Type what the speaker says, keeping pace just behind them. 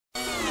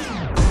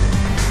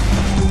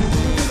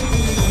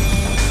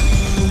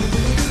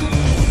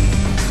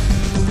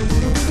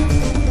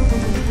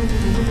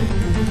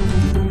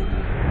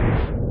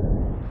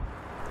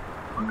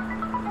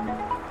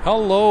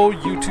Hello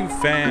YouTube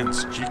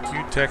fans,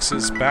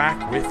 GQTEXAS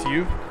back with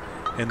you.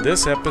 In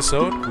this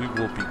episode, we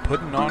will be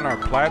putting on our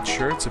plaid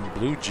shirts and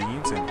blue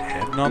jeans and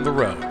heading on the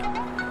road.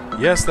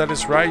 Yes, that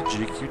is right,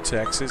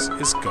 GQTEXAS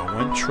is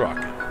going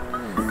trucking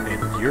in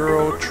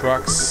Euro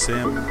Truck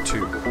Sim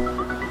 2.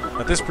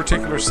 Now, this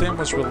particular sim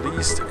was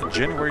released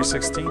January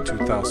 16,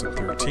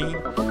 2013.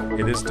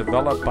 It is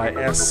developed by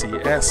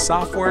SCS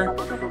Software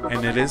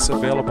and it is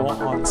available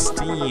on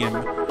Steam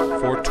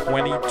for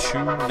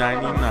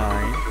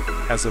 $22.99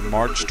 as of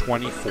March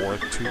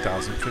 24th,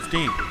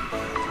 2015.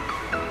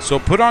 So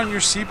put on your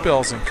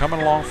seatbelts and come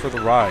along for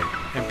the ride.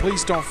 And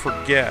please don't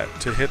forget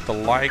to hit the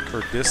like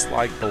or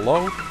dislike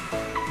below.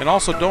 And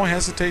also don't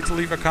hesitate to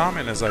leave a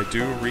comment, as I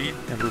do read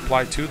and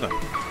reply to them.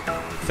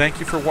 Thank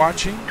you for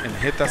watching, and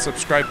hit that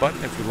subscribe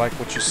button if you like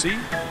what you see.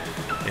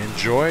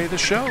 Enjoy the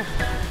show.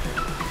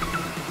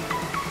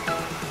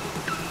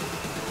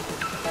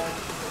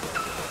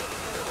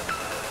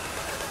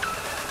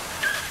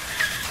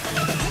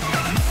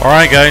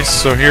 Alright guys,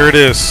 so here it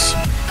is,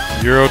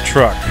 Euro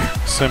Truck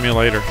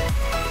Simulator.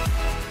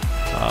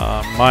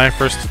 My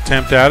first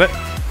attempt at it.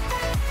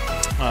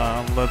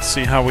 Let's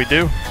see how we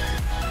do.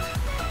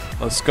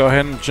 Let's go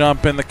ahead and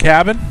jump in the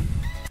cabin.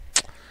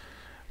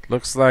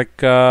 Looks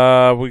like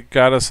we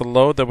got us a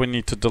load that we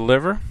need to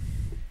deliver.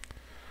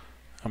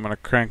 I'm going to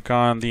crank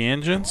on the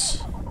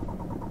engines.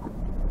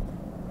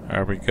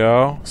 There we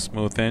go,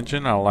 smooth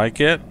engine, I like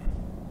it.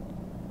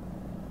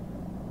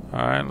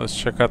 Alright, let's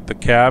check out the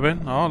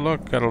cabin. Oh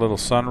look, got a little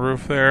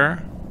sunroof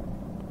there.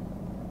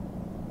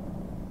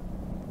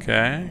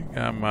 Okay,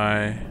 got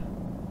my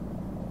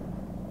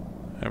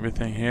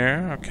everything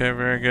here. Okay,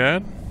 very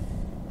good.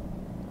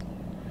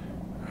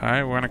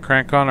 Alright, we're gonna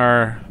crank on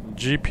our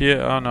GPS.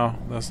 Oh no,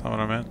 that's not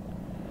what I meant.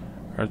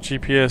 Our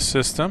GPS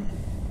system,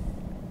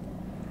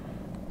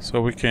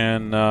 so we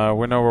can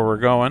we know where we're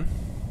going.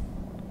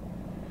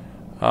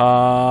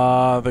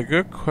 The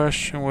good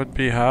question would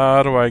be,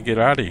 how do I get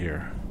out of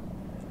here?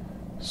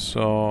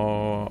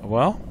 So,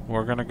 well,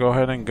 we're gonna go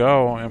ahead and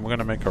go, and we're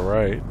gonna make a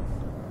right.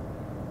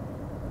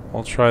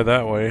 We'll try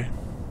that way.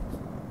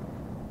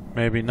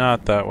 Maybe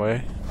not that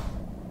way.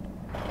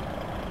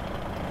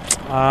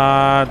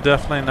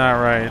 Definitely not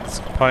right. It's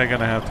probably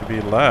gonna have to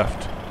be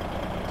left.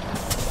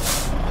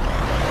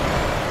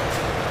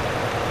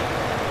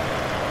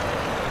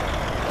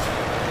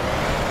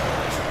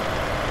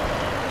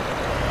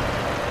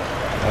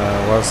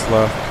 Was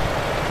left.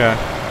 Okay.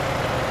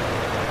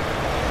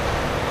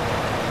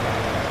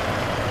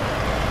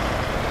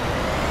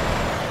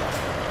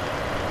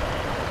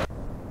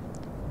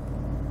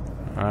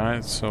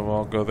 Alright, so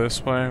we'll go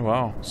this way.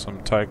 Wow,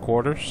 some tight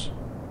quarters.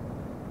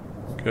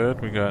 Good,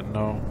 we got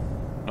no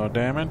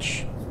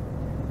damage.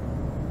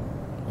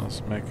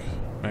 Let's make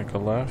a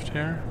left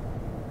here.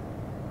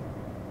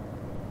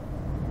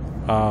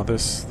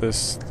 This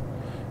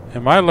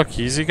it might look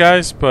easy,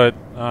 guys, but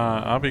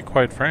I'll be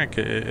quite frank,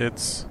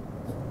 it's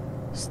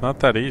not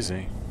that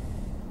easy.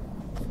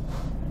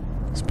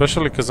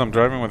 Especially because I'm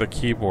driving with a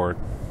keyboard.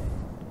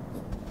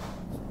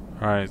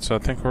 Alright, so I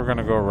think we're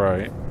gonna go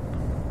right.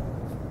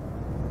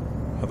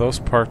 Are those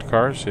parked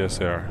cars? Yes,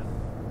 they are.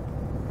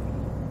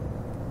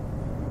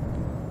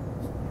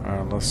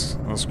 Alright,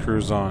 let's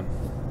cruise on.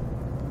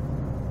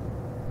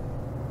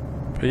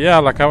 But yeah,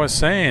 like I was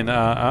saying,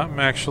 I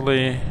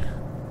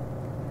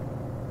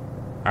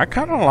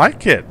kind of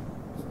like it.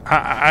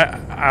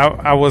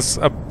 I was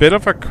a bit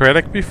of a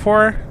critic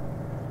before.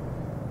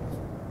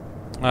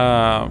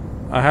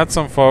 I had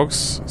some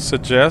folks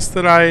suggest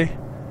that I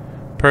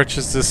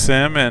purchase this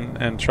sim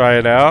and try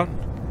it out.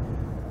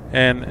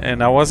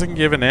 And I wasn't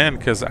giving in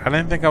because I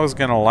didn't think I was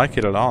going to like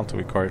it at all, to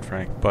be quite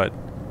frank. But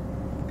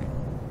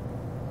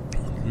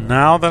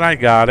now that I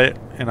got it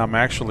and I'm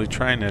actually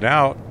trying it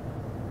out,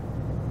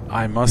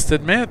 I must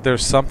admit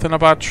there's something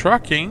about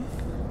trucking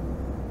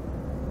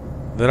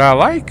that I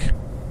like.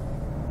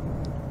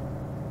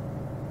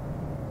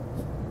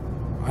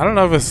 I don't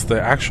know if it's the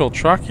actual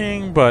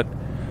trucking, but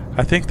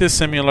I think this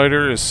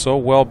simulator is so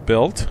well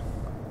built.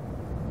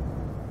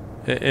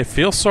 It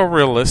feels so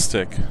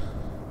realistic.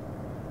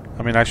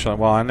 I mean, actually,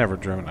 well, I've never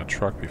driven a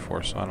truck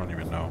before, so I don't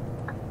even know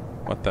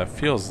what that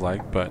feels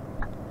like, but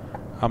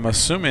I'm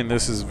assuming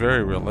this is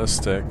very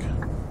realistic.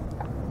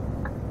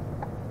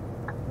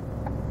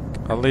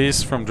 At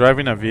least from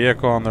driving a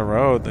vehicle on the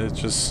road, it's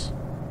just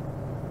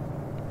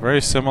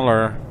very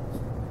similar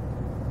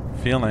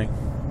feeling.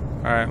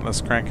 Alright,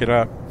 let's crank it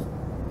up.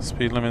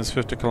 Speed limit is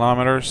 50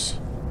 kilometers.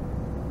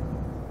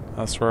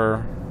 That's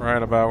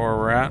right about where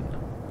we're at.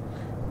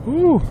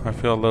 Ooh, I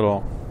feel a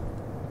little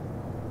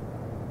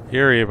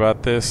eerie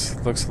about this.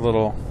 Looks a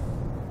little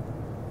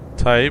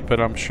tight,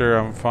 but I'm sure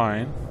I'm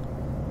fine.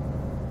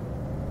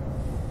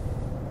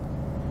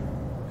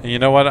 And you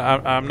know what?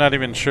 I'm not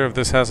even sure if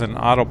this has an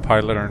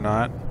autopilot or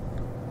not.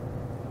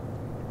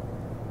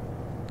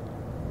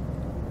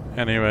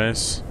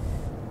 Anyways,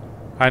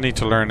 I need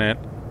to learn it.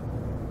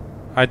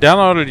 I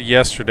downloaded it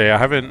yesterday.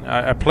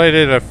 I played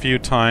it a few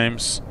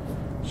times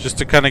just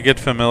to kind of get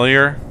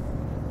familiar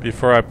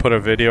before I put a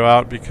video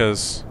out,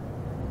 because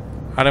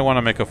I didn't want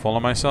to make a fool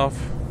of myself.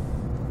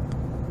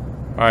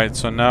 Alright,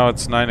 so now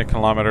it's 90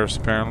 kilometers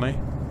apparently.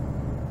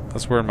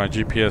 That's where my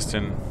GPS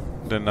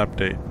didn't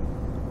update.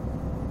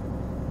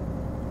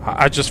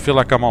 I just feel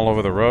like I'm all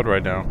over the road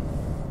right now.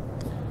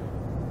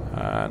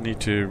 I need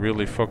to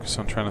really focus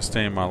on trying to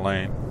stay in my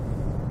lane.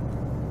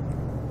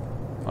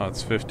 Oh,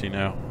 it's 50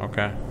 now.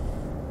 Okay.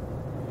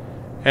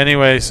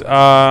 Anyways,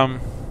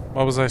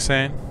 what was I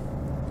saying?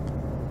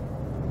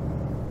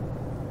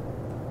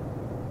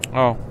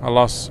 Oh, I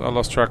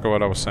lost track of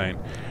what I was saying.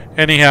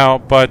 Anyhow,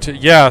 but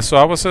yeah, so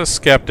I was a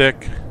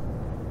skeptic,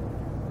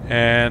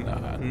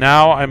 and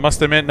now I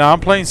must admit, now I'm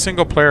playing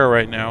single player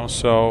right now,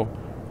 so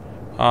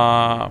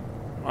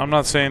I'm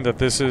not saying that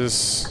this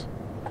is...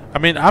 I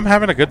mean, I'm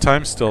having a good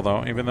time still,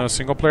 though, even though it's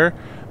single player,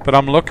 but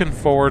I'm looking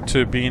forward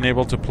to being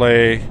able to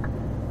play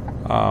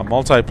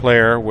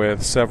multiplayer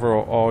with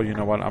several... Oh, you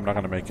know what? I'm not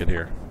going to make it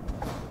here.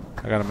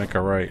 I got to make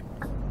a right.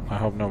 I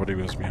hope nobody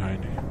was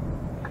behind me.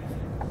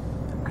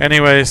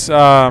 Anyways,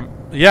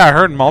 yeah, I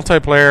heard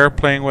multiplayer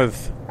playing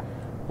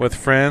with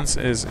friends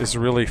is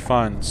really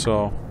fun,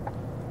 so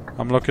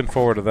I'm looking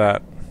forward to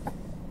that.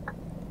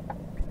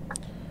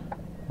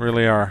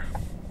 Really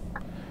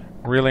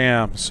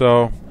am.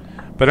 So,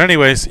 but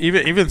anyways,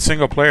 even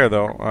single player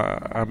though,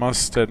 I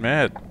must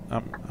admit,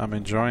 I'm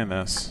enjoying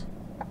this.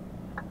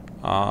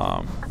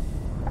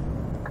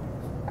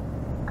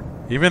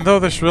 Even though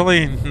there's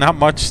really not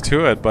much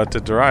to it but to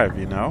drive,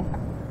 you know.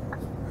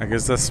 I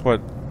guess that's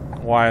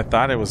why I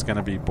thought it was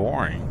gonna be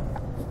boring.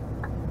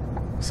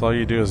 So all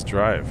you do is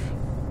drive.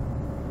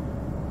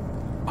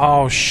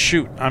 Oh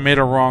shoot, I made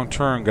a wrong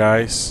turn,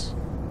 guys.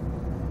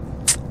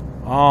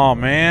 Oh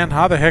man,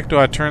 how the heck do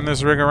I turn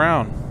this rig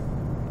around?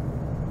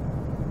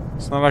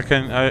 It's not like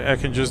I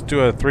can just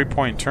do a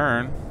 3-point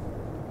turn.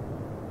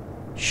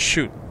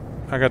 Shoot,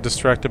 I got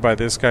distracted by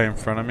this guy in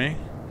front of me.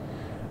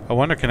 I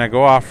wonder, can I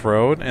go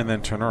off-road and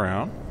then turn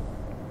around?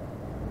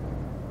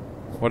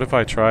 What if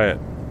I try it?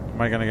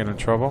 Am I gonna get in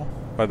trouble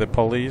by the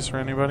police or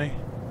anybody?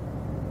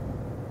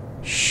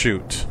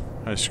 Shoot,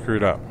 I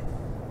screwed up.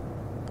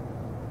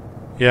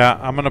 Yeah,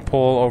 I'm gonna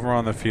pull over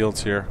on the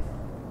fields here.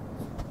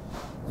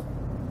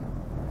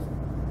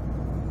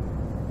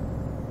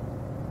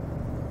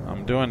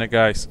 I'm doing it,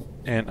 guys,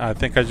 and I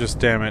think I just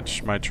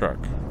damaged my truck.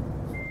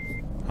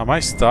 Am I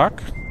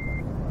stuck?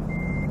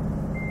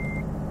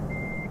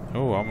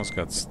 Oh, I almost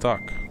got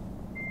stuck.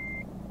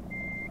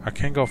 I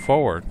can't go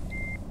forward.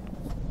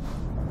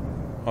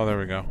 Oh, there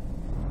we go.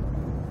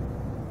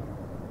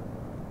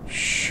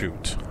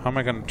 Shoot. How am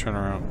I going to turn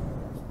around?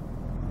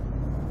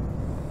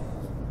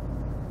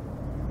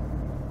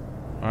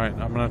 Alright,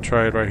 I'm going to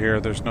try it right here.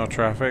 There's no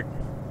traffic.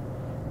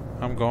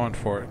 I'm going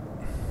for it.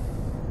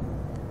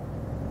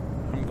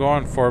 I'm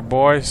going for it,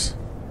 boys.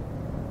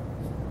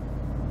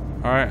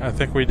 Alright, I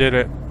think we did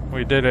it.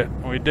 We did it.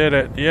 We did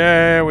it.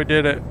 Yeah, we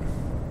did it.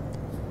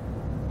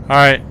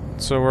 Alright,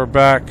 so we're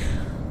back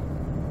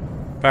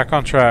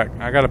on track.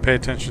 I gotta pay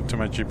attention to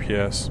my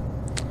GPS.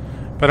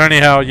 But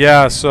anyhow,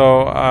 yeah,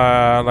 so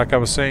like I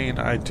was saying,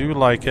 I do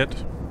like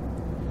it.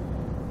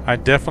 I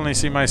definitely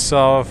see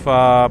myself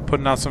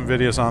putting out some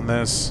videos on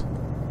this.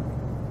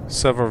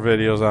 Several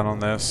videos out on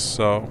this,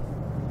 so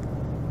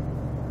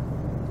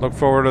look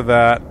forward to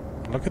that.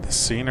 Look at the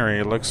scenery,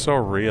 it looks so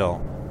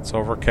real. It's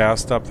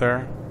overcast up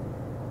there.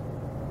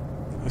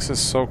 This is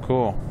so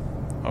cool.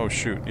 Oh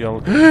shoot, yellow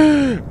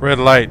red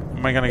light.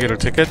 Am I gonna get a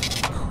ticket?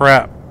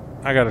 Crap.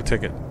 I got a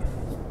ticket.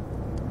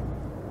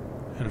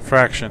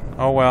 Infraction.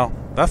 Oh well.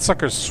 That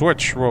sucker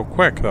switched real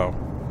quick though.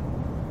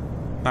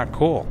 Not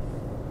cool.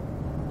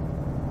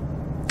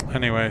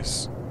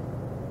 Anyways.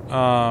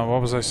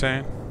 What was I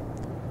saying?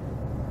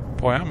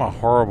 Boy, I'm a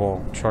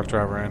horrible truck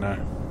driver, ain't I?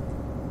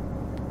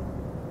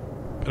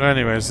 But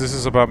anyways, this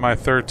is about my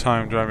 3rd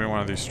time driving one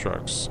of these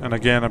trucks. And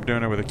again, I'm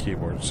doing it with a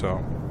keyboard,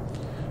 so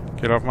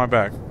get off my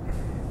back.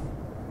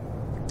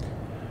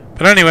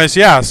 But anyways,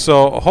 yeah,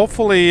 so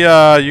hopefully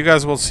you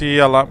guys will see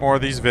a lot more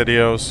of these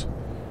videos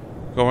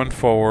going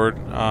forward.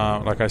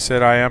 Like I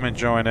said, I am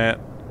enjoying it.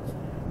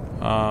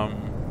 I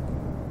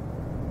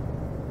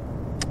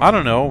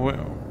don't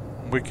know,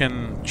 we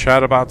can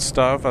chat about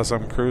stuff as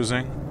I'm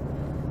cruising,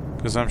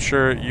 because I'm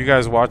sure you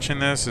guys watching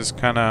this is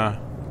kind of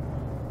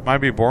might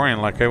be boring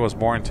like it was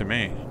boring to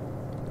me.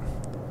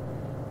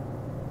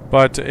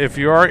 But if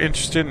you are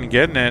interested in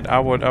getting it, I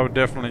would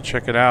definitely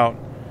check it out.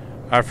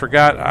 I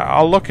forgot.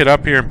 I'll look it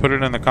up here and put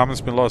it in the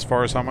comments below as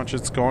far as how much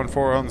it's going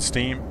for on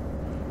Steam.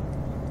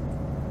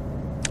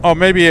 Oh,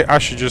 maybe I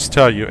should just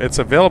tell you. It's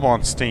available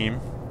on Steam.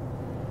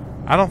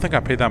 I don't think I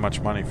paid that much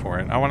money for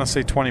it. I want to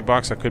say 20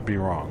 bucks. I could be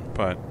wrong,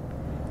 but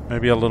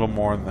maybe a little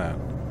more than that.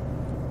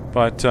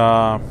 But,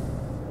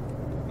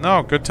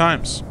 no, good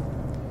times.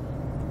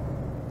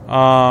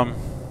 What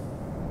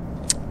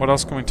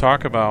else can we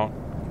talk about?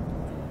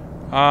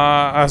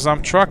 As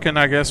I'm trucking,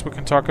 I guess we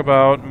can talk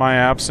about my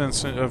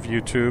absence of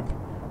YouTube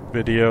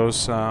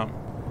videos.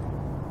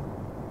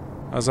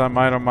 As I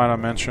might have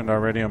mentioned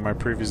already on my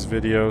previous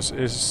videos,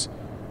 is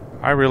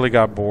I really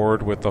got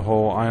bored with the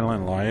whole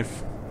island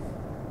life.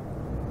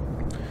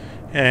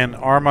 And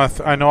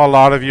I know a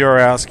lot of you are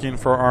asking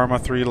for Arma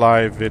 3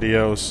 live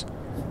videos.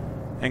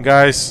 And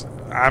guys,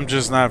 I'm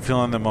just not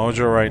feeling the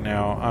mojo right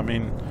now. I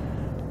mean,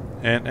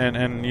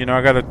 and you know,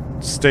 I gotta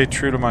stay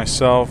true to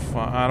myself.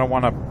 I don't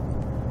want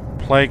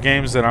to play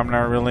games that I'm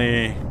not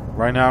really,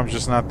 right now I'm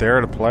just not there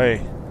to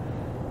play.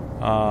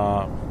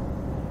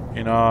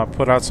 You know, I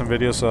put out some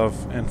videos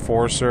of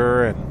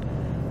Enforcer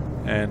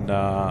and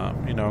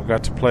you know,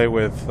 got to play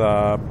with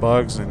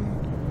Bugs and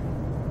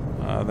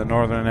the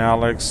Northern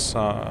Alex,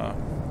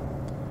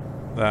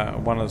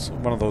 that one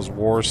of those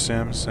war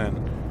sims,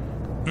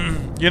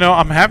 and you know,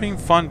 I'm having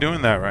fun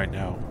doing that right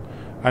now.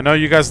 I know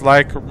you guys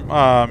like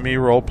me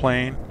role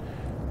playing,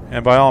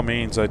 and by all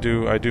means, I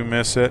do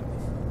miss it.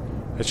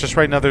 It's just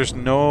right now there's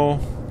no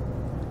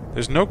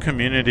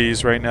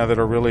communities right now that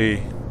are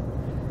really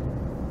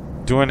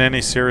doing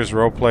any serious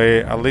role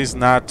play, at least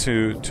not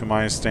to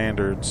my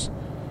standards.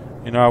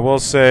 You know, I will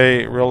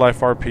say Real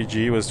Life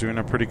RPG was doing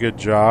a pretty good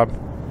job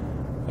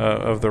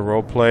of the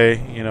role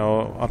play. You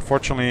know,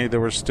 unfortunately, they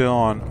were still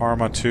on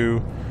Arma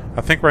 2.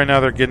 I think right now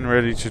they're getting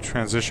ready to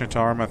transition to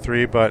Arma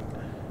 3, but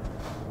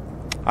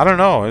I don't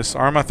know. This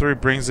Arma 3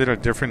 brings it a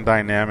different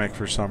dynamic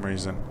for some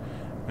reason.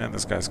 Man,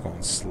 this guy's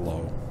going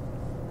slow.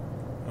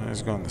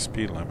 He's going the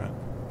speed limit.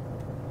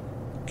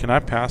 Can I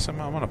pass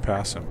him? I'm going to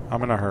pass him.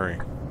 I'm in a hurry.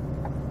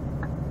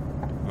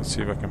 Let's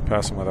see if I can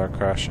pass him without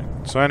crashing.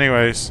 So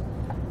anyways,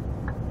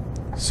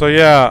 so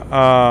yeah,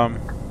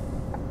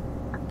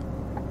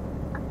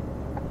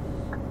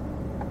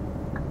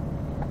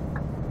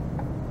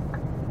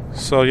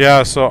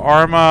 so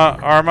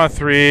Arma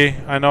 3,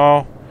 I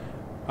know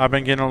I've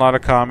been getting a lot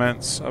of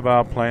comments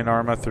about playing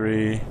Arma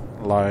 3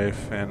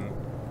 live, and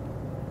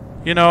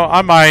you know,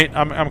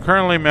 I'm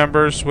currently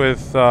members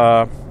with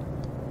a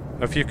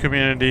few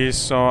communities,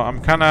 so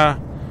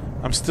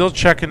I'm still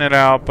checking it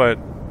out, but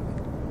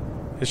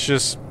it's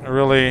just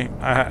really,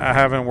 I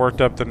haven't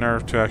worked up the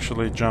nerve to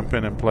actually jump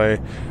in and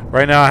play.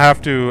 Right now I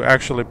have to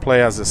actually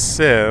play as a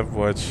Civ,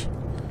 which,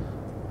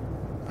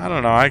 I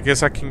don't know, I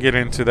guess I can get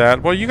into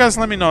that. Well, you guys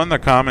let me know in the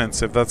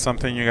comments if that's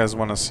something you guys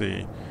want to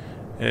see.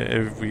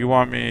 If you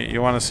want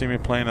to see me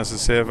playing as a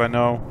Civ. I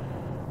know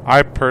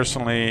I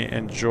personally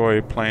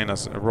enjoy role-playing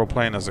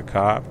as a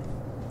cop.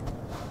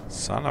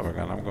 Son of a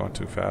gun, I'm going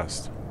too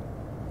fast.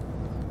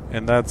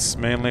 And that's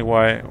mainly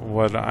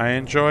what I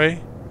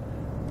enjoy.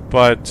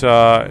 But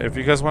if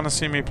you guys want to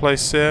see me play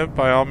Civ,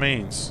 by all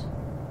means,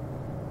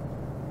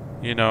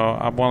 you know,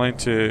 I'm willing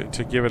to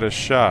give it a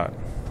shot.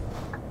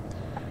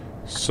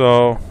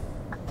 So,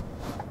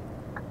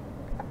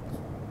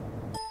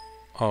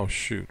 oh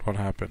shoot, what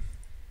happened?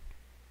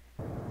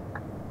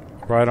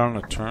 Right on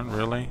a turn,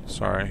 really?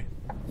 Sorry.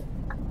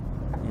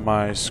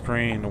 My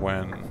screen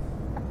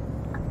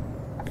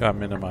got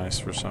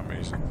minimized for some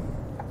reason.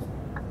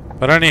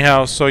 But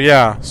anyhow, so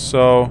yeah,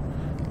 so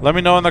let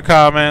me know in the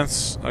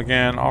comments.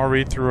 Again, I'll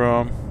read through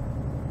them.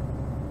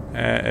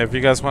 If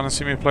you guys want to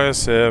see me play a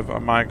Civ, I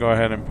might go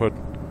ahead and put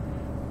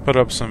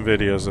up some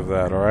videos of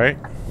that, alright?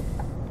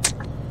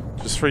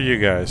 Just for you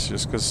guys,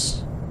 just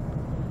cause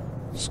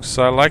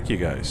I like you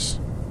guys.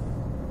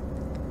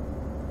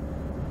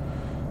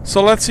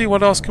 So let's see,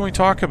 what else can we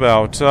talk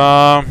about?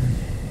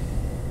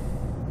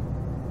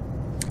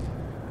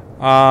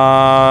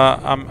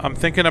 I'm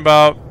thinking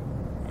about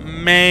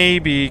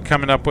maybe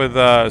coming up with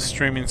a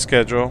streaming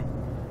schedule.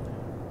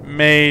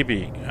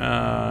 Maybe.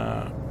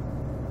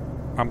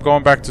 I'm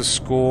going back to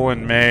school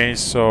in May,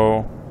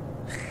 so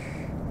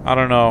I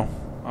don't know.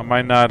 I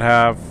might not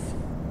have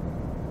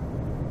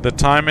the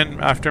time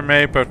after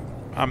May, but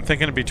I'm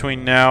thinking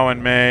between now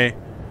and May,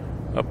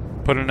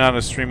 putting out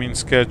a streaming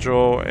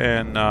schedule,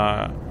 and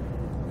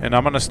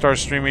I'm going to start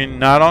streaming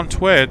not on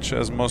Twitch,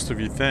 as most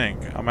of you think.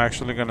 I'm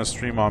actually going to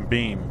stream on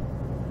Beam.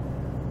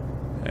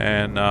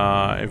 And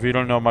if you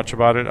don't know much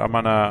about it, I'm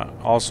going to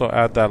also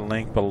add that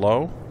link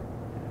below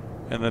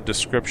in the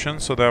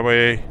description, so that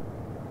way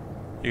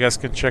you guys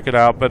can check it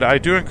out. But I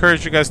do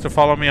encourage you guys to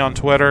follow me on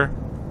Twitter,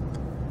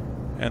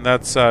 and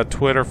that's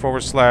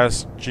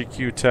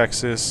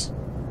Twitter/GQTEXAS.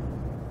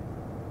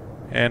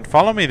 And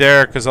follow me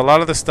there, because a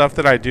lot of the stuff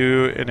that I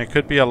do, and it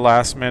could be a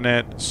last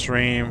minute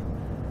stream,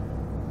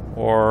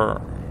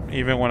 or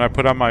even when I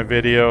put on my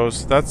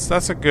videos,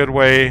 that's a good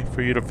way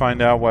for you to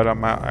find out what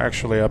I'm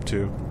actually up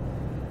to.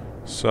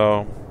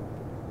 So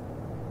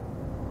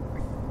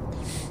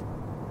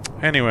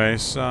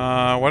anyways,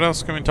 what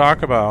else can we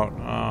talk about?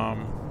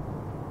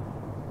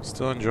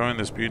 Still enjoying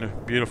this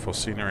beautiful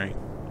scenery.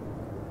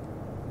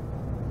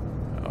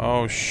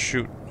 Oh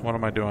shoot, what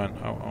am I doing?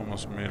 I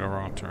almost made a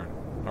wrong turn.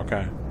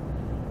 Okay.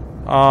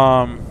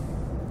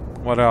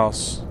 What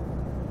else?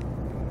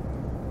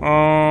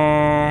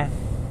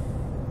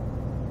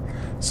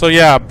 So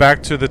yeah,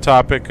 back to the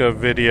topic of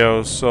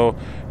videos. So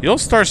you'll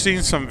start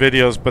seeing some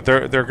videos, but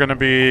they're going to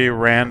be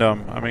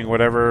random. I mean,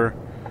 whatever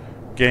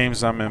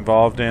games I'm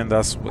involved in,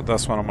 that's what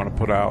I'm going to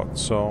put out.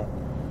 So,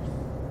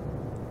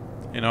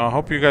 you know, I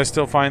hope you guys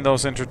still find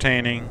those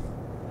entertaining.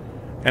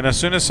 And as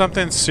soon as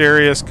something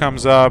serious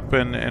comes up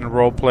in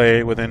role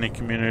play with any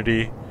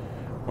community,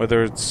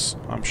 Whether it's,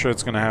 I'm sure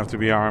it's going to have to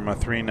be Arma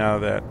 3 now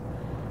that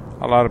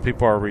a lot of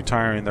people are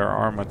retiring their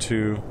Arma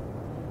 2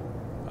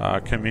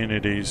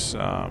 communities.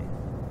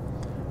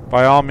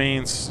 By all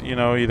means, you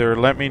know, either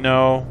let me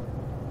know.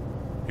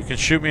 You can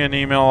shoot me an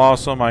email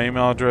also. My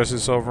email address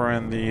is over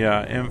in the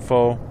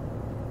info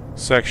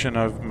section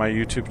of my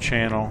YouTube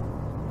channel.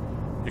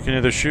 You can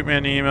either shoot me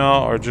an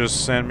email or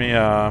just send me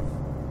a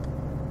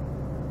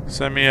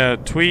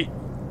tweet,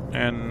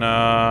 and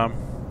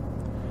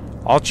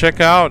I'll check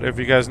out if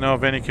you guys know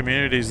of any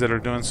communities that are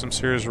doing some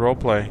serious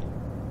roleplay.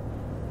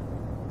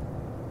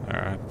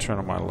 Alright, turn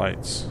on my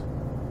lights.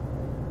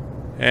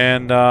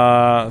 And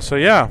so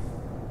yeah,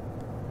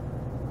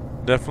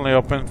 definitely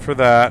open for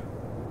that.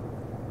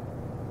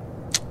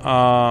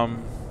 I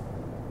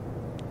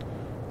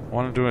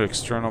want to do an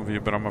external view,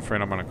 but I'm afraid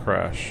I'm going to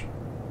crash.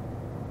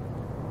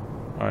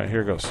 Alright,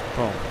 here goes.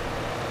 Boom.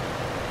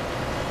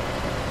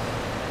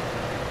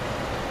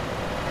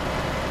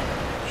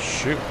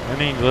 Shoot,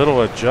 any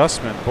little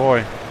adjustment,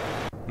 boy.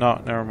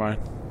 No, never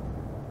mind.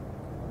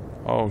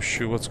 Oh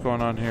shoot, what's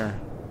going on here?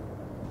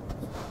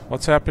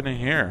 What's happening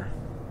here?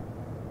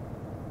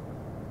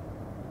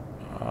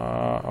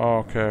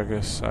 Oh, okay, I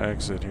guess I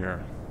exit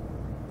here.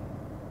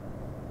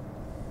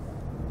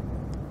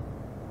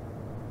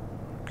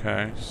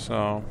 Okay,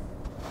 so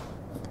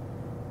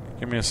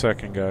give me a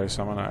second, guys.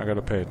 I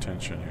gotta pay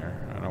attention here.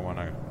 I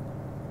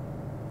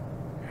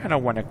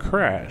don't wanna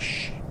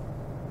crash.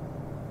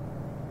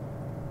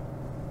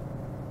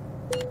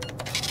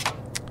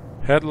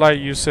 Headlight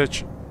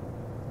usage.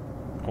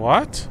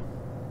 What?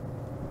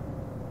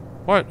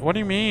 What do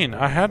you mean?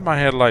 I had my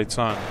headlights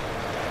on.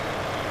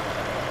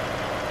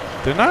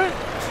 Didn't I?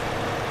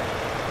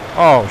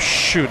 Oh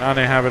shoot, I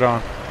didn't have it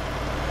on.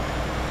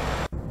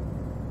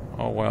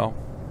 Oh well.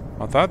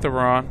 I thought they were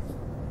on.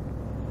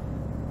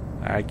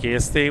 I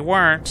guess they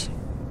weren't.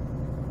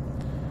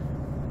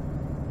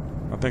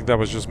 I think that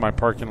was just my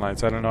parking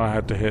lights. I don't know, I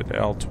had to hit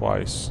L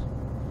twice.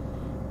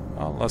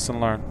 Oh, lesson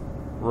learned.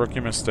 Rookie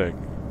mistake.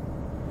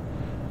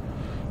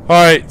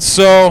 Alright,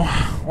 so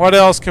what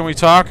else can we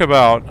talk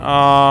about?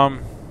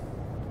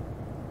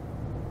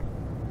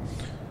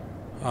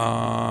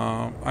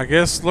 I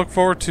guess look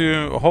forward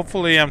to,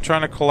 hopefully I'm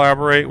trying to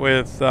collaborate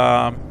with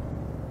Alex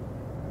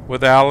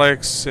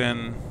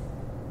and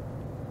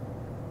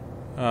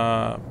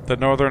the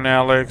Northern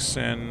Alex,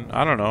 and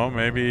I don't know,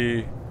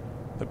 maybe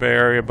the Bay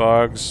Area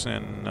Bugs,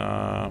 and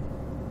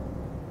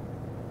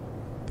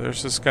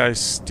there's this guy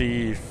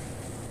Steve.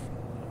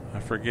 I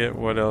forget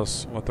what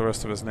the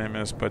rest of his name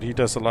is, but he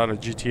does a lot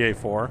of GTA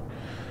 4.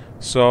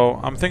 So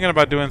I'm thinking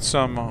about doing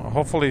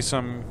hopefully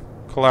some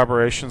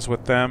collaborations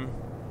with them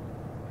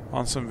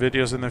on some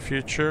videos in the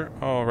future.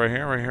 Oh, right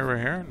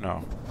here?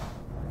 No.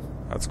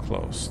 That's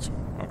closed.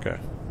 Okay.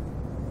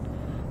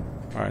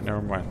 Alright,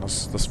 never mind.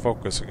 Let's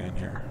focus again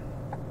here.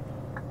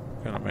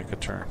 Gonna make a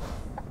turn.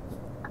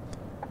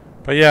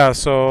 But yeah,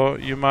 so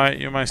you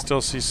might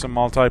still see some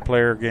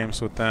multiplayer games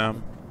with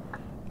them,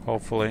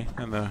 hopefully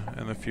in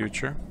the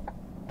future.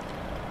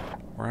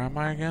 Where am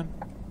I again?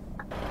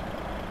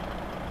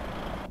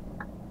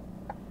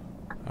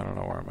 I don't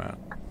know where I'm at.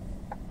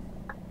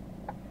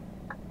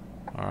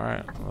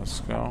 Alright, let's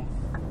go.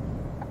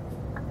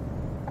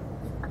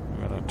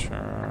 I'm gonna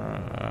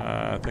turn.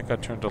 I think I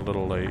turned a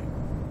little late.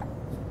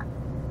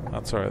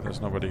 That's alright,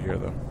 there's nobody here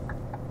though.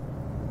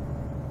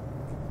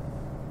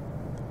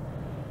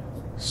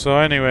 So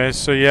anyways,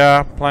 so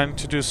yeah, planning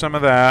to do some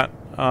of that.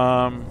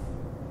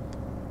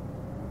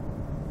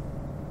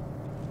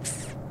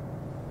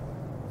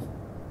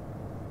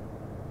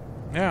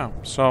 Yeah,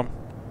 so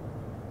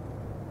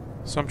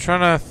I'm trying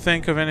to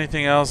think of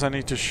anything else I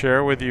need to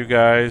share with you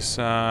guys.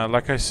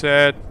 Like I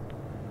said,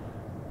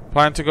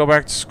 plan to go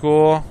back to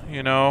school,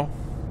 you know.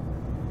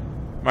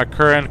 My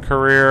current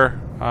career,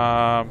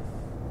 I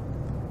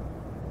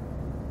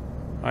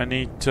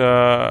need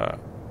to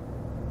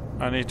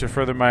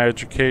further my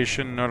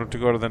education in order to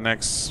go to the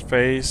next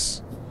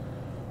phase.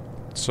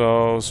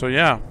 So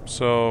yeah,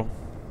 so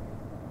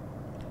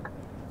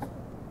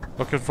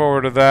looking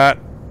forward to that.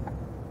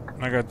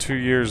 I got 2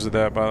 years of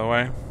that, by the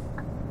way.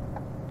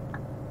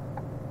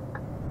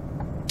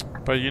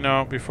 But you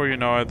know, before you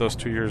know it, those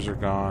 2 years are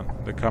gone.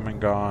 They're come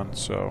and gone,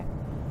 so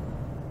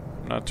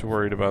I'm not too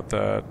worried about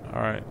that.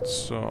 Alright,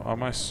 so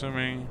am I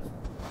assuming...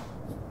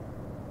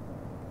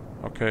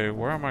 Okay,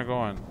 where am I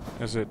going?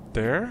 Is it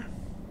there?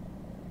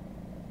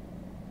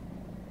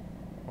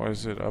 Or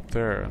is it up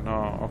there?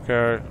 No,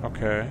 okay.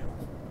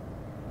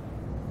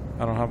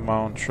 I don't have my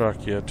own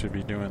truck yet to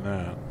be doing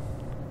that.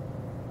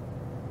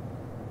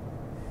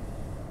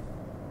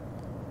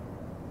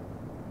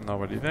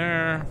 Nobody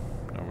there.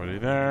 Nobody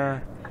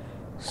there.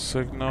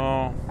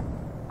 Signal.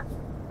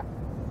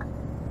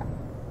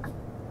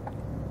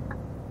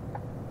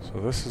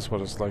 So this is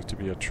what it's like to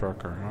be a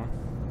trucker, huh?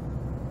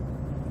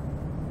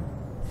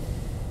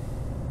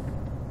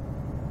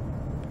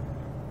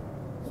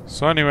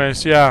 So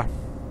anyways, yeah.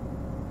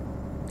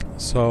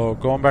 So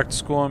going back to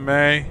school in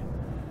May.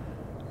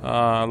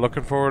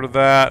 Looking forward to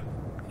that.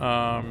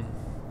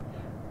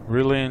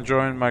 Really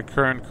enjoying my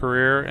current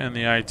career in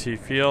the IT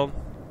field.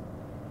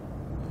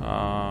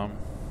 I'm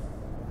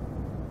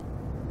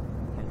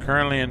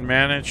currently in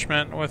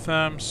management with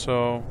them,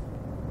 so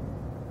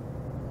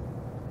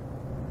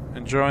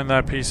enjoying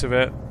that piece of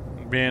it,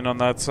 being on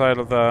that side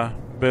of the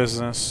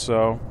business.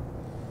 So,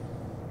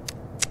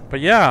 but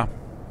yeah,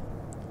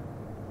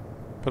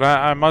 but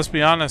I must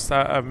be honest,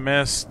 I've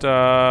missed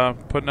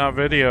putting out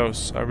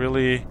videos. I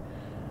really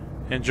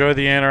enjoy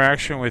the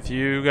interaction with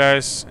you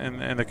guys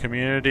in the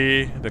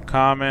community, the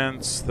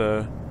comments,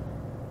 the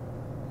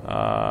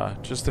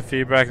just the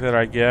feedback that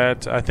I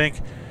get. I think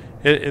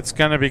it's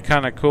going to be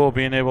kind of cool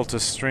being able to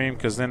stream,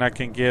 because then I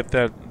can get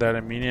that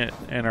immediate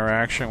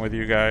interaction with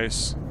you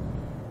guys.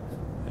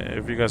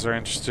 If you guys are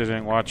interested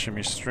in watching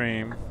me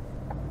stream,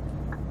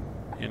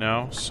 you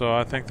know, so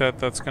I think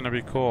that's going to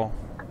be cool.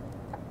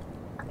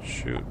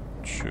 Shoot.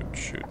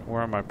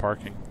 Where am I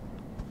parking?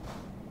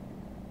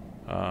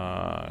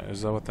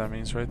 Is that what that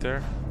means right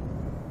there?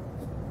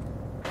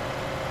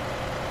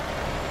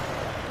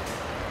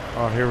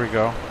 Oh, here we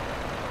go.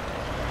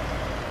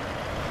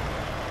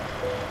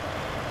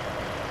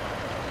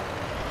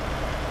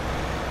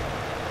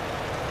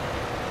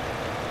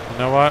 You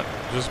know what?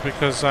 Just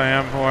because I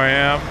am who I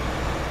am,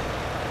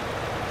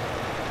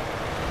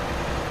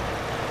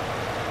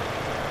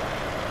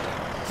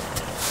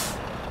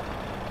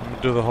 I'm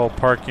gonna do the whole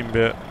parking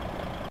bit.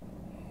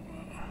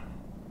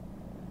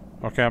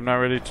 Okay, I'm not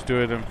ready to do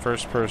it in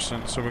first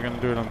person, so we're gonna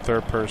do it in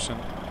third person.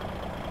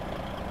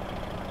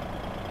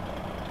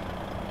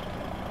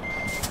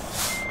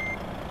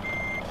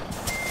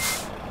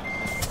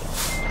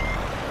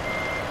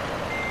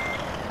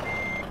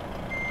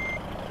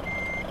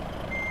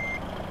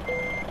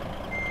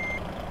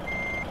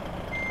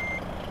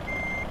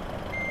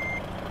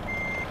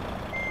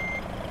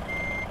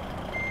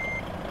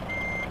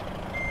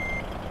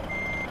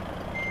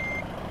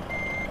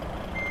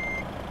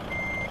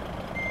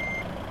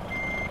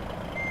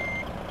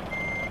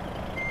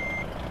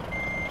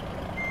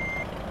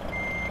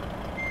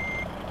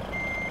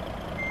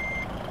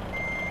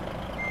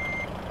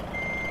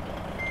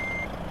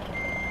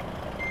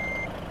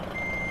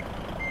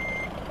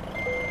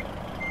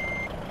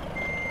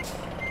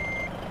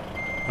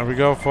 There we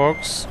go,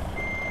 folks.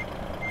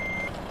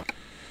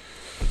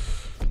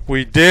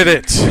 We did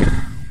it.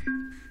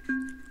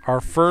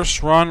 Our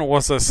first run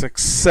was a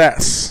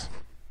success.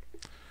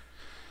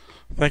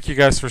 Thank you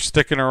guys for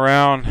sticking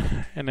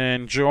around and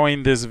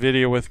enjoying this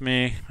video with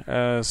me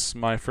as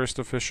my first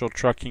official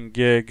trucking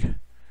gig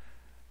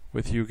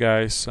with you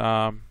guys.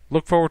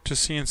 Look forward to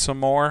seeing some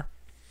more.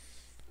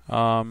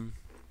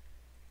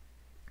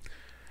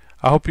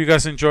 I hope you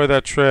guys enjoy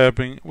that trip,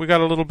 and we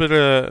got a little bit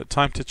of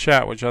time to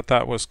chat, which I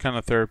thought was kind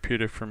of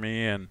therapeutic for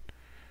me, and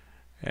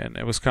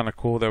it was kind of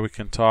cool that we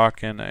can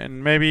talk,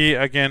 and maybe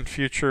again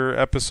future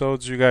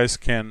episodes you guys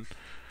can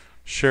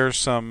share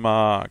some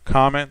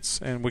comments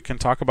and we can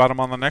talk about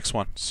them on the next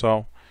one.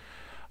 So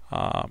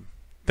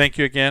thank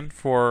you again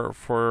for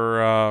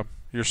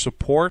your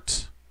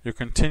support, your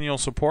continual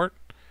support,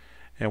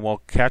 and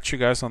we'll catch you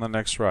guys on the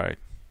next ride.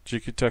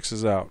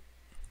 GQTEXAS out.